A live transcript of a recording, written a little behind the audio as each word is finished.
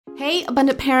Hey,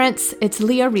 Abundant Parents, it's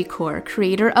Leah Recor,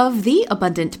 creator of The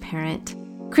Abundant Parent.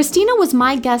 Christina was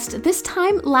my guest this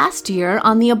time last year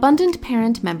on the Abundant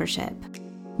Parent membership.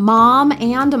 Mom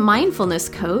and mindfulness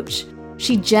coach,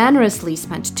 she generously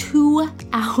spent 2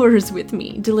 hours with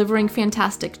me, delivering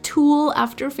fantastic tool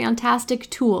after fantastic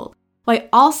tool, while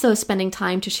also spending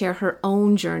time to share her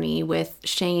own journey with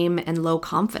shame and low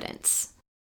confidence.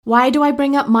 Why do I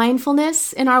bring up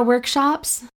mindfulness in our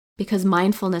workshops? Because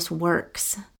mindfulness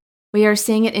works. We are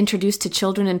seeing it introduced to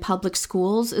children in public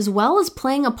schools, as well as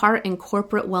playing a part in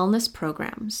corporate wellness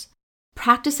programs.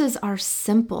 Practices are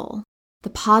simple. The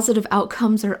positive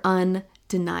outcomes are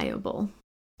undeniable.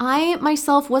 I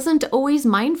myself wasn't always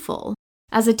mindful.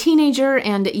 As a teenager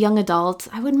and young adult,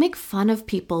 I would make fun of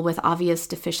people with obvious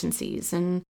deficiencies,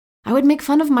 and I would make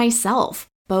fun of myself,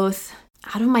 both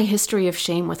out of my history of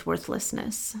shame with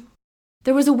worthlessness.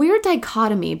 There was a weird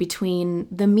dichotomy between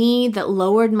the me that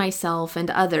lowered myself and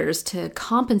others to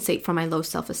compensate for my low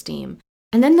self-esteem,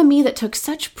 and then the me that took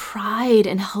such pride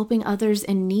in helping others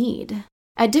in need.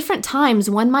 At different times,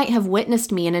 one might have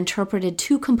witnessed me and interpreted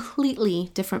 2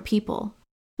 completely different people.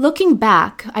 Looking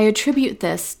back, I attribute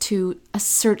this to a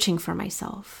searching for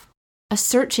myself, a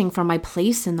searching for my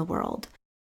place in the world,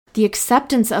 the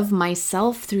acceptance of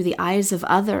myself through the eyes of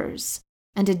others,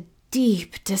 and a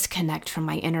deep disconnect from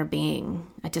my inner being,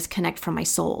 a disconnect from my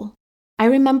soul. I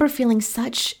remember feeling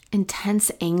such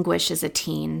intense anguish as a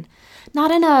teen,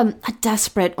 not in a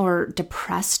desperate or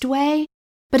depressed way,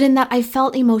 but in that I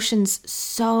felt emotions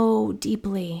so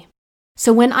deeply.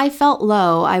 So when I felt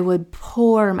low, I would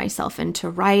pour myself into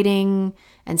writing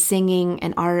and singing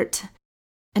and art,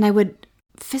 and I would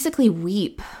physically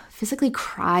weep, physically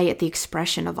cry at the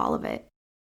expression of all of it.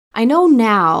 I know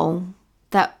now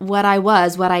that what I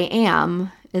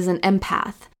am, is an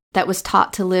empath that was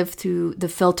taught to live through the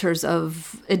filters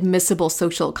of admissible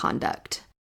social conduct.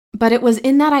 But it was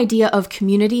in that idea of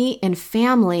community and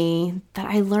family that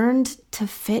I learned to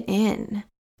fit in.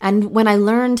 And when I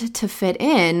learned to fit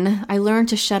in, I learned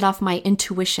to shut off my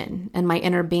intuition and my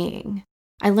inner being.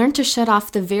 I learned to shut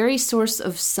off the very source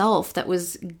of self that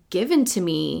was given to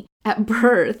me at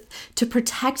birth to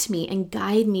protect me and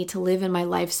guide me to live in my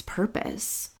life's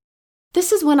purpose.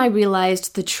 This is when I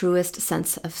realized the truest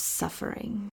sense of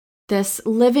suffering. This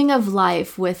living of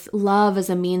life with love as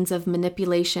a means of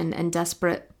manipulation and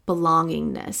desperate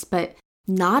belongingness, but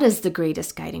not as the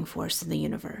greatest guiding force in the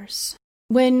universe.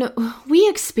 When we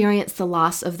experience the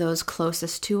loss of those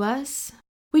closest to us,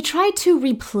 we try to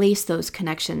replace those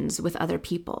connections with other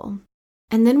people.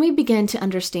 And then we begin to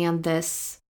understand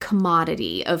this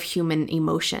commodity of human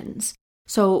emotions.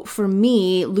 So for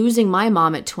me, losing my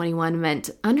mom at 21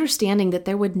 meant understanding that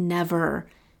there would never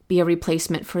be a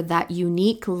replacement for that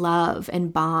unique love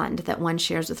and bond that one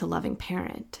shares with a loving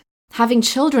parent. Having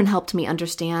children helped me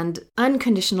understand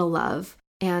unconditional love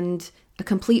and a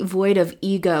complete void of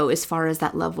ego as far as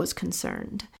that love was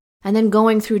concerned. And then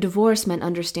going through divorce meant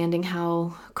understanding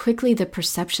how quickly the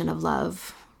perception of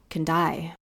love can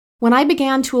die. When I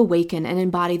began to awaken and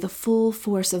embody the full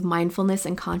force of mindfulness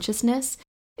and consciousness,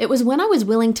 it was when I was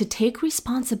willing to take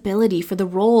responsibility for the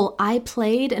role I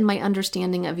played in my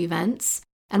understanding of events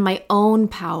and my own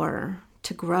power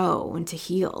to grow and to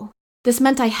heal. This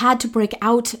meant I had to break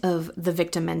out of the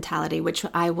victim mentality, which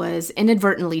I was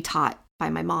inadvertently taught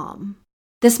by my mom.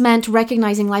 This meant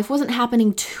recognizing life wasn't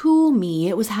happening to me,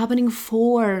 it was happening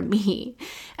for me.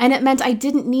 And it meant I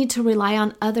didn't need to rely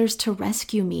on others to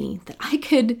rescue me, that I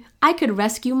could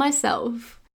rescue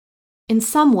myself. In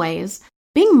some ways,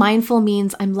 being mindful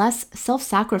means I'm less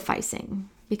self-sacrificing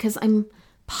because I'm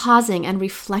pausing and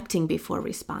reflecting before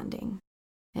responding.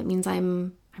 It means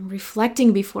I'm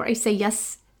reflecting before I say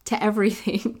yes to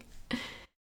everything.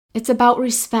 It's about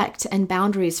respect and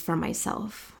boundaries for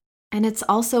myself. And it's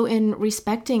also in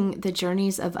respecting the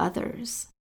journeys of others.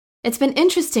 It's been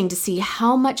interesting to see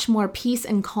how much more peace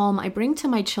and calm I bring to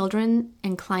my children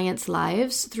and clients'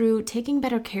 lives through taking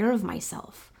better care of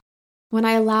myself. When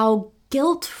I allow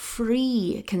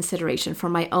guilt-free consideration for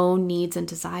my own needs and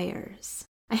desires.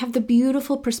 I have the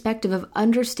beautiful perspective of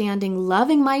understanding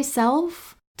loving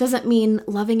myself doesn't mean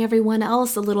loving everyone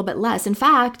else a little bit less. In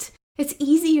fact, it's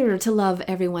easier to love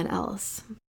everyone else.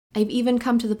 I've even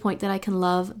come to the point that I can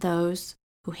love those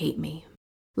who hate me.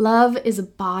 Love is a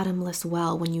bottomless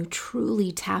well when you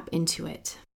truly tap into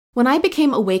it. When I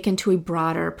became awakened to a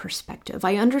broader perspective,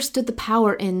 I understood the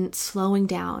power in slowing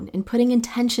down and putting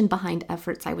intention behind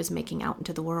efforts I was making out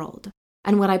into the world.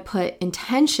 And when I put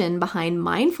intention behind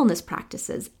mindfulness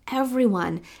practices,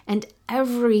 everyone and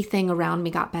everything around me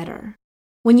got better.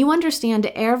 When you understand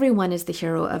everyone is the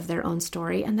hero of their own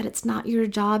story and that it's not your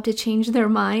job to change their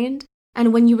mind,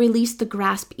 And when you release the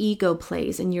grasp ego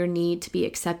plays and your need to be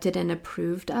accepted and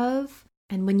approved of,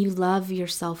 and when you love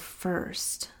yourself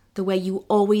first, the way you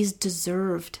always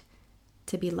deserved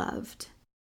to be loved,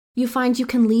 you find you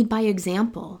can lead by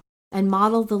example and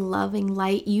model the loving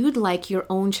light you'd like your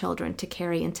own children to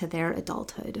carry into their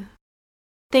adulthood.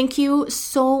 Thank you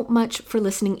so much for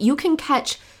listening. You can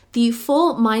catch the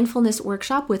full mindfulness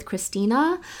workshop with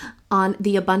Christina on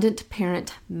the Abundant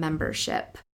Parent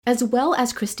membership. As well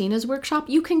as Christina's workshop,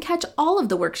 you can catch all of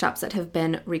the workshops that have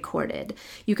been recorded.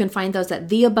 You can find those at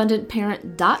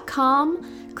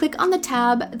theabundantparent.com. Click on the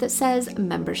tab that says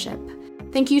membership.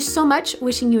 Thank you so much.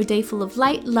 Wishing you a day full of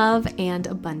light, love, and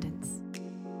abundance.